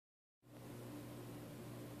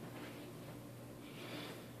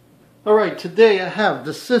Alright, today I have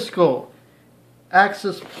the Cisco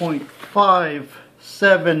Access Point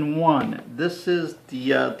 571. This is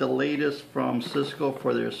the latest from Cisco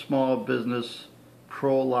for their small business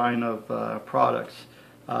pro line of products.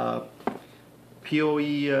 PoE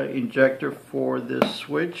injector for this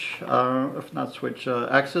switch, if not switch,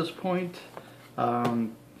 access point.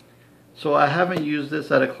 So I haven't used this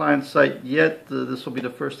at a client site yet. This will be the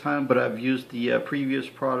first time, but I've used the previous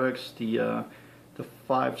products, the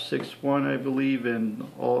 561 I believe, and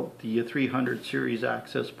all the 300 series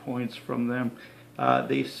access points from them.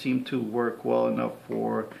 They seem to work well enough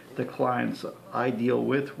for the clients I deal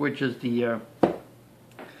with, which is the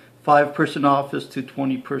 5-person office to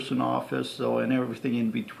 20-person office, so, and everything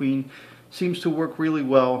in between. Seems to work really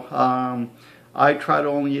well. I try to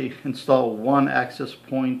only install one access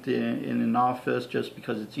point in an office just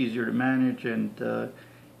because it's easier to manage,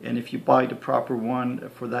 and if you buy the proper one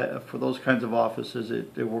for those kinds of offices,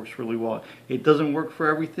 it works really well. It doesn't work for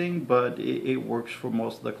everything, but it works for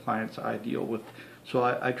most of the clients I deal with. So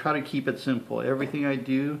I try to keep it simple. Everything I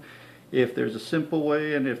do, if there's a simple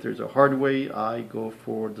way and if there's a hard way, I go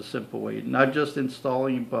for the simple way. Not just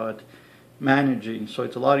installing, but managing. So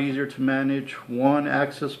it's a lot easier to manage one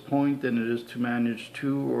access point than it is to manage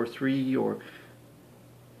 2 or 3 or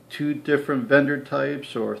 2 different vendor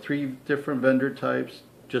types or 3 different vendor types.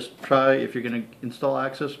 Just try, if you're going to install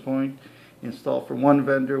access point, install from one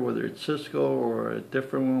vendor, whether it's Cisco or a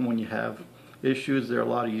different one. When you have issues, they're a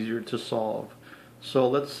lot easier to solve. So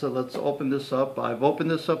let's open this up. I've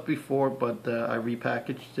opened this up before, but I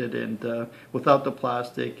repackaged it, and without the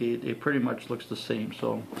plastic, it pretty much looks the same.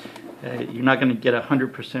 So you're not going to get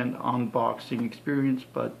 100% unboxing experience,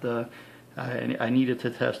 but I needed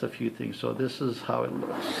to test a few things. So this is how it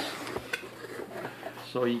looks.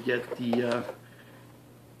 So you get the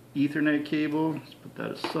Ethernet cable. Let's put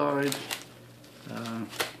that aside.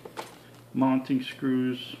 Mounting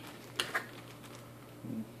screws.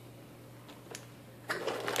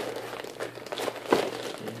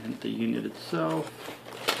 And the unit itself.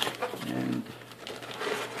 And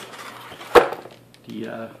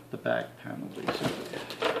the back panel, basically.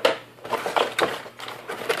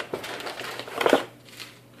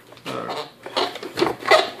 Alright.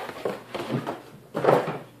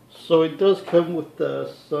 So it does come with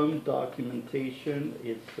some documentation.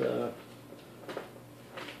 It's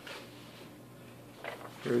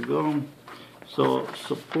here we go. So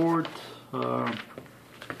support,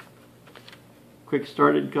 quick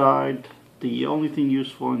started guide. The only thing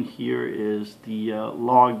useful in here is the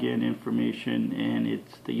login information, and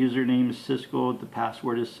it's the username is Cisco, the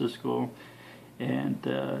password is Cisco, and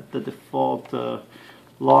the default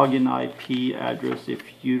login IP address. If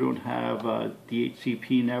you don't have a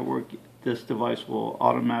DHCP network, this device will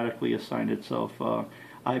automatically assign itself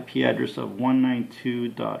IP address of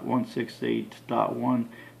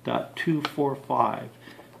 192.168.1.245.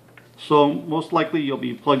 So most likely you'll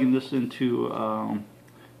be plugging this into a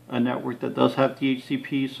network that does have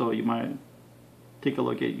DHCP, so you might take a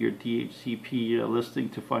look at your DHCP listing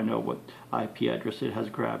to find out what IP address it has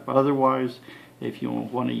grabbed. But otherwise, if you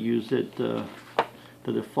want to use it, the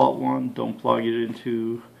default one, don't plug it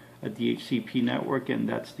into a DHCP network, and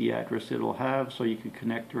that's the address it'll have, so you can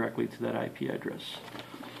connect directly to that IP address.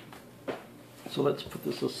 So let's put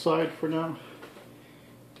this aside for now.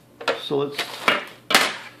 So let's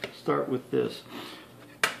start with this.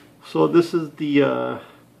 So this is the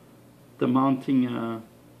mounting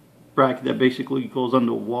bracket that basically goes on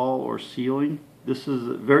the wall or ceiling. This is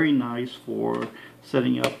very nice for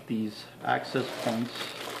setting up these access points,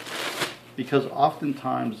 because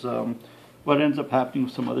oftentimes what ends up happening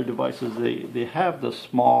with some other devices, they have the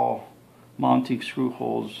small mounting screw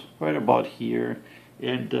holes right about here,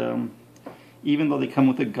 and even though they come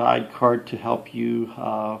with a guide card to help you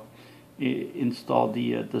install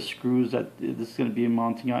the screws that this is going to be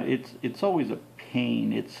mounting on, it's always a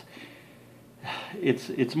pain.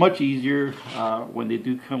 It's much easier when they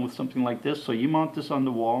do come with something like this. So you mount this on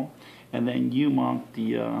the wall, and then you mount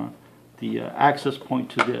the access point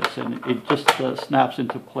to this, and it just snaps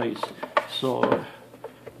into place. So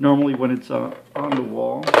normally when it's on the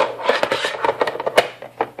wall,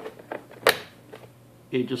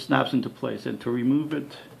 it just snaps into place, and to remove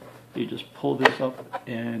it, you just pull this up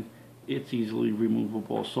and it's easily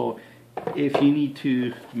removable. So if you need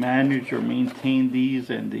to manage or maintain these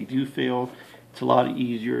and they do fail, it's a lot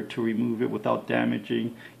easier to remove it without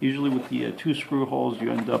damaging. Usually with the 2 screw holes,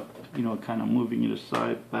 you end up, kind of moving it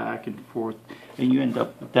aside, back and forth, and you end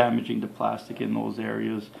up damaging the plastic in those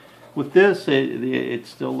areas. With this, it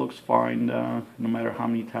still looks fine, no matter how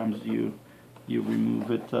many times you you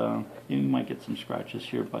remove it. You might get some scratches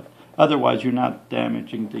here, but otherwise you're not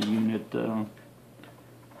damaging the unit.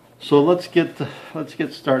 So let's get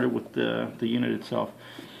started with the unit itself.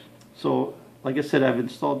 So like I said, I've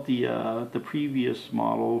installed the previous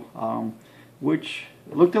model, which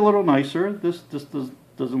looked a little nicer. This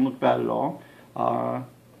doesn't look bad at all.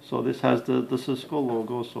 So this has the Cisco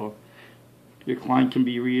logo, so your client can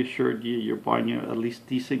be reassured you're buying at least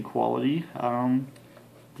decent quality.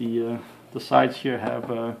 The sides here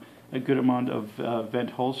have a good amount of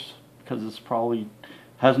vent holes because this probably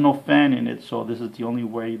has no fan in it, so this is the only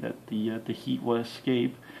way that the heat will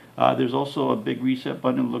escape. There's also a big reset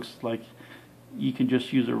button. It looks like you can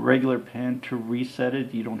just use a regular pen to reset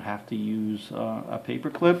it. You don't have to use a paper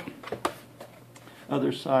clip.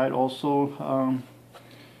 Other side also,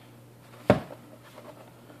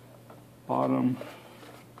 bottom,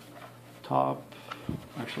 top.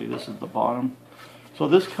 Actually, this is the bottom. So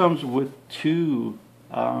this comes with two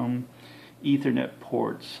Ethernet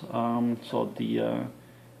ports. So the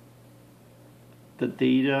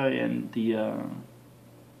data and the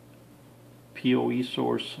PoE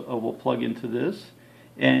source will plug into this,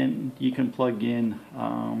 and you can plug in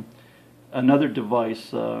another device.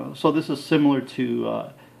 So this is similar to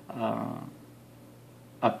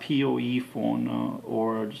a PoE phone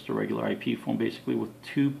or just a regular IP phone, basically with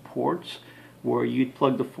two ports where you'd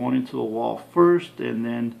plug the phone into the wall first, and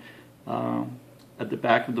then at the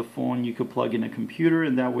back of the phone you could plug in a computer,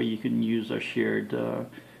 and that way you can use a shared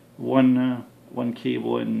one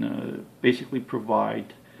cable and basically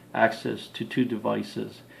provide access to two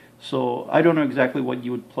devices. So I don't know exactly what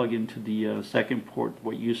you would plug into the second port,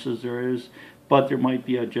 what uses there is, but there might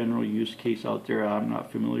be a general use case out there I'm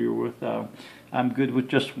not familiar with. I'm good with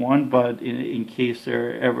just one, but in case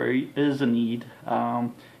there ever is a need,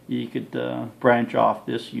 you could branch off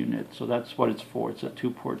this unit. So that's what it's for. It's a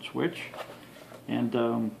 2-port switch, and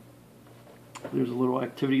there's a little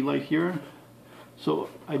activity light here. So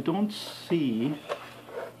I don't see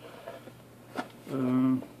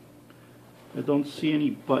any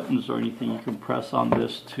buttons or anything you can press on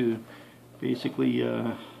this to basically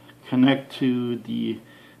connect to the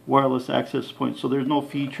wireless access point. So there's no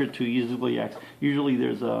feature to easily access. Usually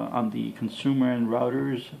there's on the consumer end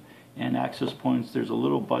routers and access points, there's a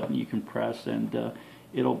little button you can press, and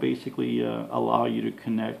it'll basically allow you to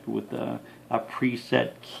connect with a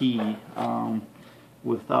preset key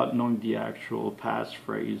without knowing the actual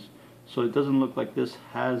passphrase. So it doesn't look like this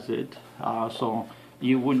has it, so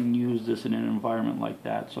you wouldn't use this in an environment like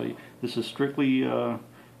that. So this is strictly a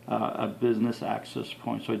business access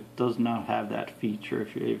point, so it does not have that feature.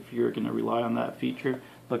 If you're going to rely on that feature,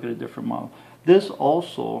 look at a different model. This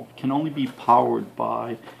also can only be powered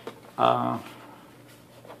by a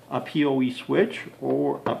PoE switch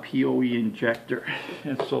or a PoE injector,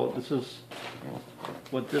 and so this is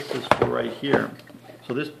what this is for right here.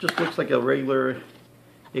 So this just looks like a regular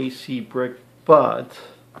AC brick, but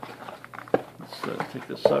let's take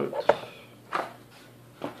this out.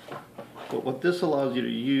 But what this allows you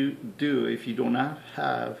to do if you do not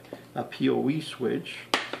have a PoE switch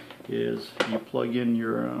is you plug in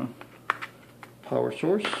your power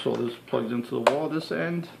source. So this plugs into the wall this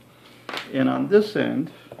end, and on this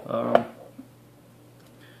end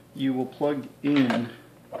you will plug in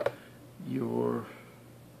your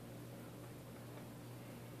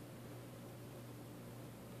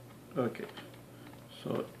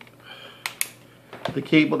so the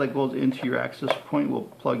cable that goes into your access point will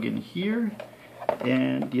plug in here,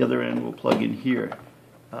 and the other end will plug in here.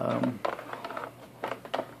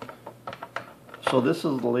 So this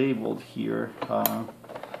is labeled here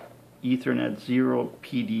Ethernet 0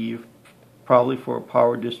 PD, probably for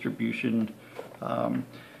power distribution.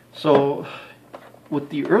 So with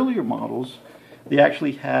the earlier models, they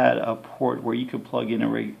actually had a port where you could plug in a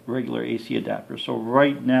regular AC adapter. So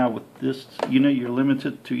right now with this unit, you're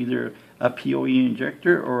limited to either a PoE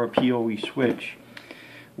injector or a PoE switch.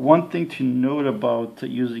 One thing to note about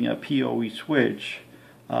using a PoE switch,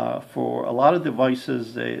 for a lot of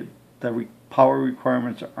devices, the power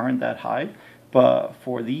requirements aren't that high, but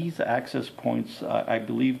for these access points, I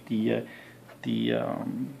believe the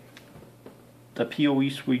PoE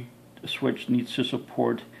switch needs to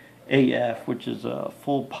support AF, which is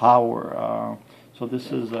full power. So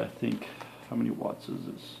this is, I think, how many watts is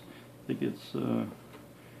this? I think it's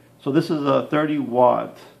so this is a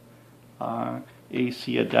 30-watt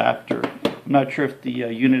AC adapter. I'm not sure if the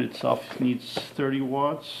unit itself needs 30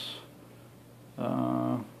 watts.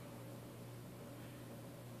 I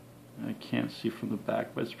can't see from the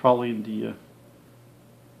back, but it's probably in the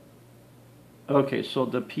okay, so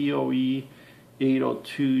the PoE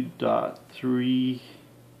 802.3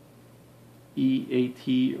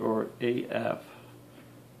 EAT or AF.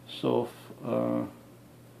 So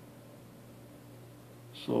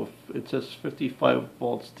it says 55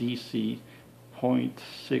 volts DC,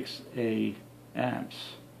 0.6 amps.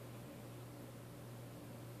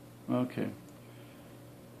 Okay.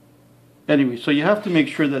 Anyway, so you have to make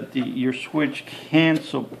sure that your switch can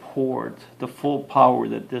support the full power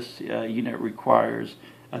that this unit requires.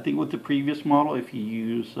 I think with the previous model, if you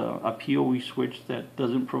use a PoE switch that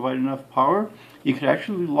doesn't provide enough power, you could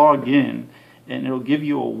actually log in and it'll give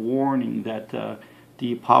you a warning that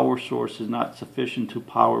the power source is not sufficient to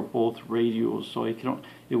power both radios, so it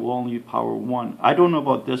will only power one. I don't know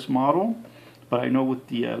about this model, but I know with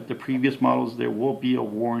the previous models there will be a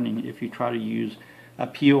warning if you try to use a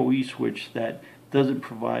PoE switch that doesn't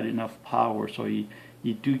provide enough power, so you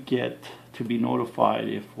do get to be notified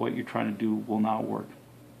if what you're trying to do will not work.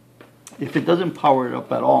 If it doesn't power it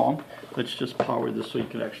up at all, let's just power this so you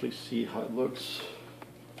can actually see how it looks.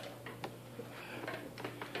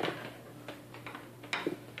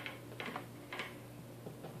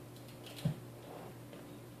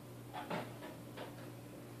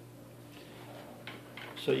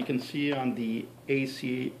 So you can see on the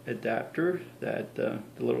AC adapter that the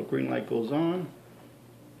little green light goes on.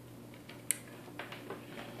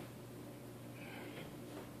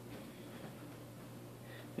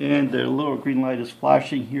 And the little green light is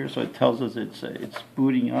flashing here, so it tells us it's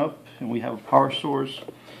booting up, and we have a power source.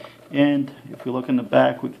 And if we look in the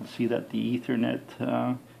back, we can see that the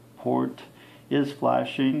Ethernet port is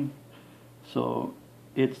flashing, so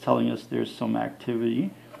it's telling us there's some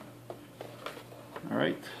activity.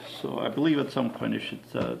 Alright, so I believe at some point it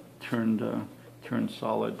should turn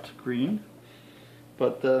solid green.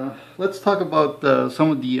 But let's talk about some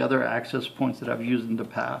of the other access points that I've used in the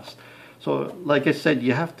past. So like I said,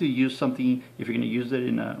 you have to use something, if you're going to use it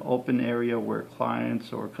in an open area where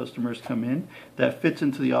clients or customers come in, that fits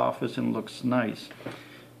into the office and looks nice.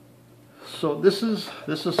 So this is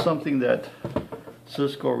something that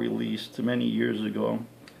Cisco released many years ago.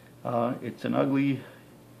 It's an ugly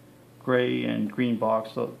gray and green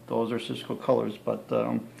box. So those are Cisco colors, but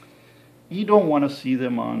you don't want to see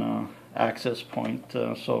them on an access point.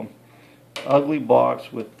 So ugly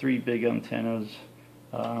box with 3 big antennas.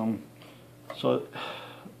 So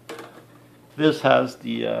this has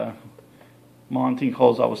the mounting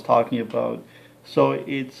holes I was talking about. So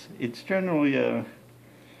it's generally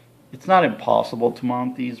it's not impossible to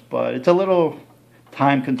mount these, but it's a little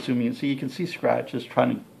time consuming. So you can see scratches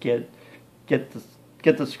trying to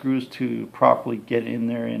get the screws to properly get in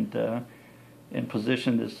there and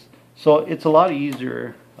position this. So it's a lot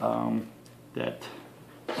easier that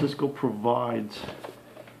Cisco provides.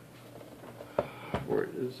 Where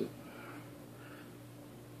is it?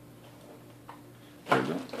 There we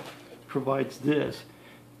go. Provides this.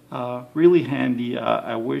 Really handy.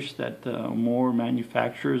 I wish that more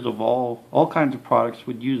manufacturers of all kinds of products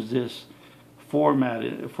would use this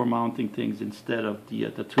format for mounting things instead of the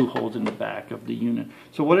 2 holes in the back of the unit.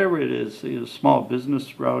 So whatever it is a small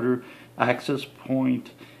business router, access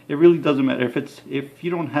point, it really doesn't matter. If you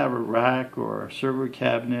don't have a rack or a server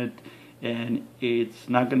cabinet and it's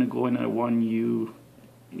not going to go in a 1U,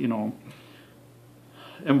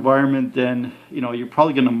 environment, then you're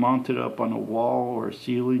probably going to mount it up on a wall or a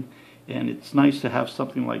ceiling, and it's nice to have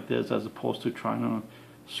something like this as opposed to trying to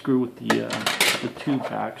screw with the 2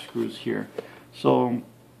 back screws here. So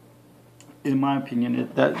in my opinion,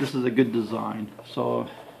 this is a good design. So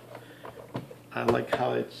I like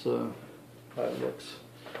how it looks.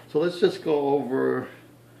 So let's just go over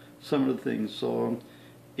some of the things. So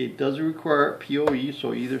it does require PoE,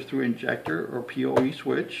 so either through injector or PoE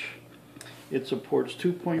switch. It supports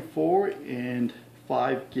 2.4 and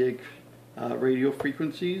 5 gig radio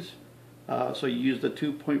frequencies. So you use the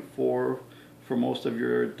 2.4 for most of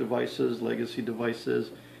your devices, legacy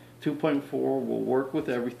devices. 2.4 will work with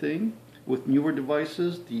everything. With newer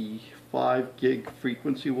devices, the 5 gig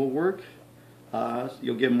frequency will work.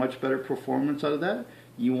 You'll get much better performance out of that.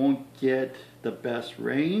 You won't get the best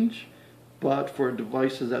range, but for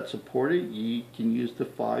devices that support it, you can use the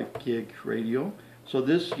 5 gig radio. So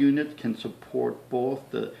this unit can support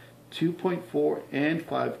both the 2.4 and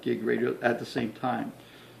 5 gig radio at the same time.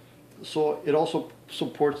 So it also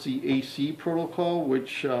supports the AC protocol,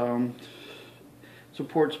 which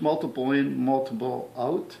supports multiple in, multiple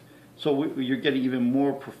out. So you're getting even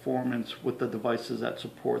more performance with the devices that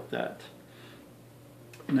support that.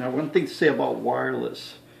 Now, one thing to say about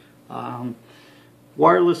wireless.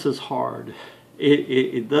 Wireless is hard.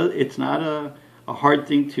 It's not a hard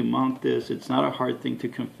thing to mount this. It's not a hard thing to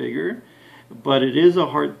configure, but it is a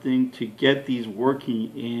hard thing to get these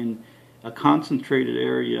working in a concentrated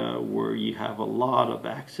area where you have a lot of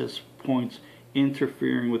access points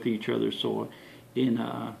interfering with each other. So in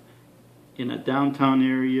a downtown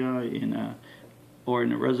area, or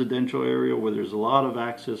in a residential area where there's a lot of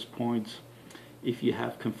access points, if you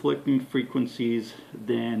have conflicting frequencies,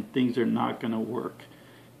 then things are not going to work.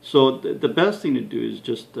 So the best thing to do is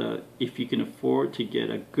just, if you can afford to get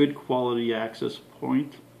a good quality access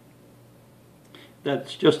point,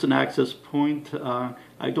 that's just an access point.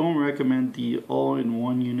 I don't recommend the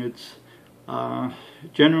all-in-one units.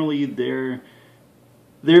 Generally, they're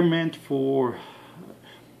meant for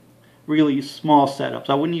really small setups.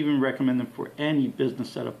 I wouldn't even recommend them for any business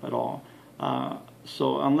setup at all.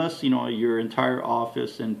 So unless your entire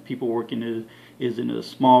office and people working is in a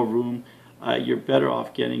small room, you're better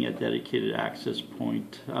off getting a dedicated access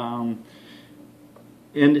point. And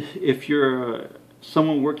if you're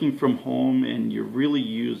someone working from home and you're really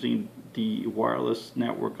using the wireless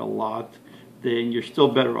network a lot, then you're still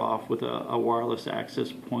better off with a wireless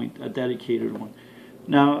access point, a dedicated one.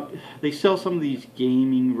 Now, they sell some of these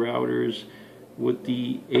gaming routers with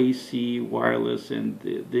the AC wireless, and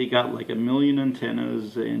they got like 1 million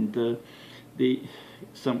antennas and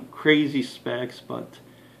some crazy specs, but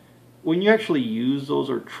when you actually use those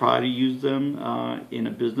or try to use them in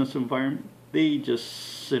a business environment, they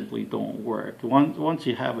just simply don't work. Once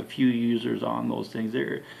you have a few users on those things,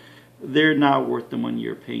 they're not worth the money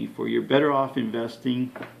you're paying for. You're better off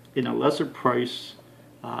investing in a lesser price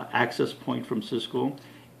access point from Cisco,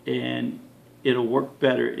 and it'll work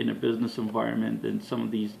better in a business environment than some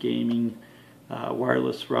of these gaming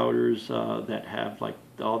wireless routers that have like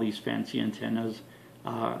all these fancy antennas.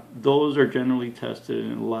 Those are generally tested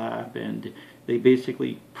in a lab, and they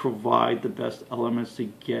basically provide the best elements to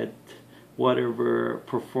get whatever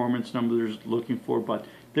performance numbers they're looking for, but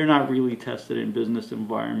they're not really tested in business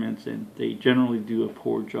environments, and they generally do a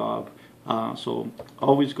poor job. So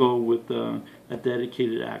always go with a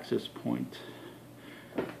dedicated access point.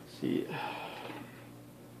 Let's see.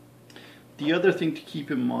 The other thing to keep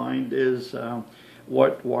in mind is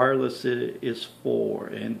what wireless is for,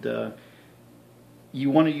 and you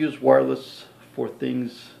want to use wireless for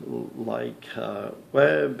things like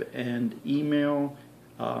web and email,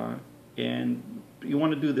 and you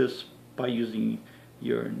want to do this by using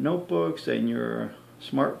your notebooks and your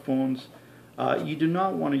smartphones. You do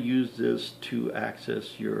not want to use this to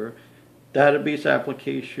access your database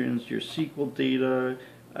applications, your SQL data,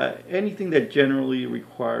 anything that generally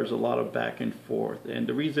requires a lot of back and forth. And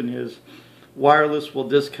the reason is wireless will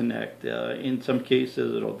disconnect. In some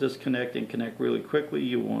cases it'll disconnect and connect really quickly.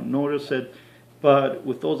 You won't notice it, but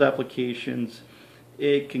with those applications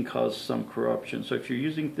it can cause some corruption. So if you're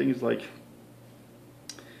using things like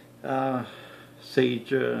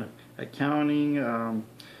Sage accounting,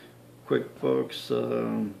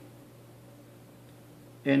 QuickBooks,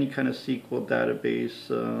 any kind of SQL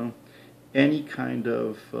database, any kind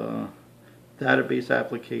of database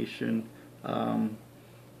application,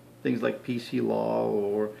 things like PC Law,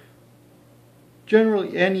 or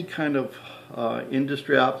generally any kind of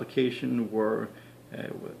industry application where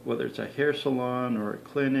whether it's a hair salon or a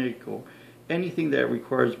clinic or anything that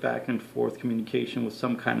requires back and forth communication with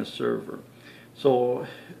some kind of server. So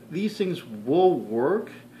these things will work,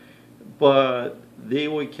 but they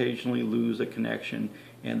will occasionally lose a connection,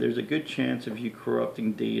 and there's a good chance of you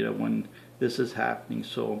corrupting data when this is happening.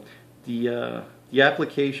 So the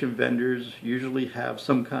application vendors usually have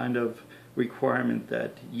some kind of requirement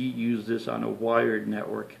that you use this on a wired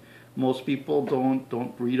network. Most people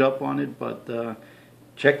don't read up on it, but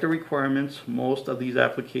check the requirements. Most of these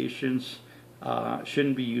applications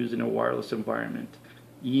shouldn't be used in a wireless environment.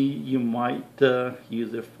 You might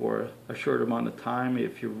use it for a short amount of time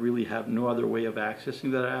if you really have no other way of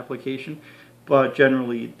accessing that application, but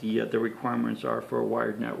generally the requirements are for a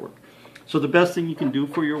wired network. So the best thing you can do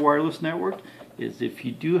for your wireless network is, if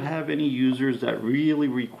you do have any users that really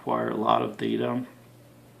require a lot of data,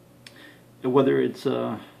 whether it's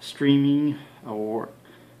streaming or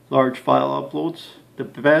large file uploads, the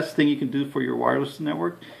best thing you can do for your wireless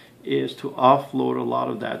network is to offload a lot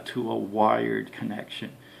of that to a wired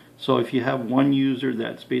connection. So if you have one user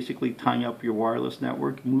that's basically tying up your wireless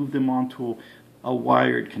network, move them onto a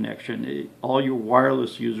wired connection. All your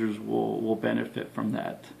wireless users will benefit from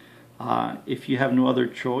that. If you have no other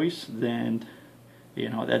choice, then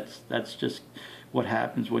that's just what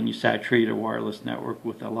happens when you saturate a wireless network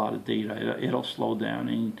with a lot of data. It'll slow down,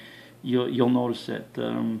 and you'll notice it.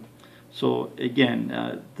 So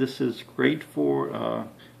again, this is great for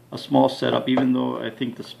a small setup. Even though I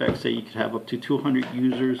think the specs say you could have up to 200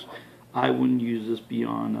 users, I wouldn't use this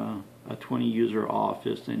beyond a 20 user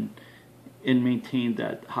office, and and maintain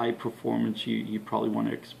that high performance you probably want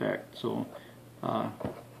to expect. So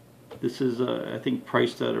this is I think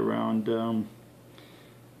priced at around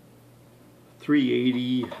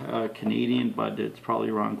 380 Canadian, but it's probably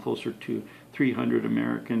around closer to 300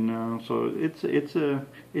 American now. So it's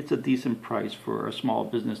a decent price for a small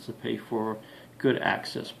business to pay for good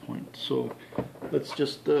access point. So let's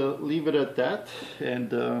just leave it at that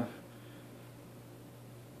and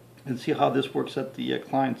see how this works at the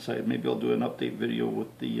client side. Maybe I'll do an update video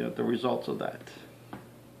with the results of that.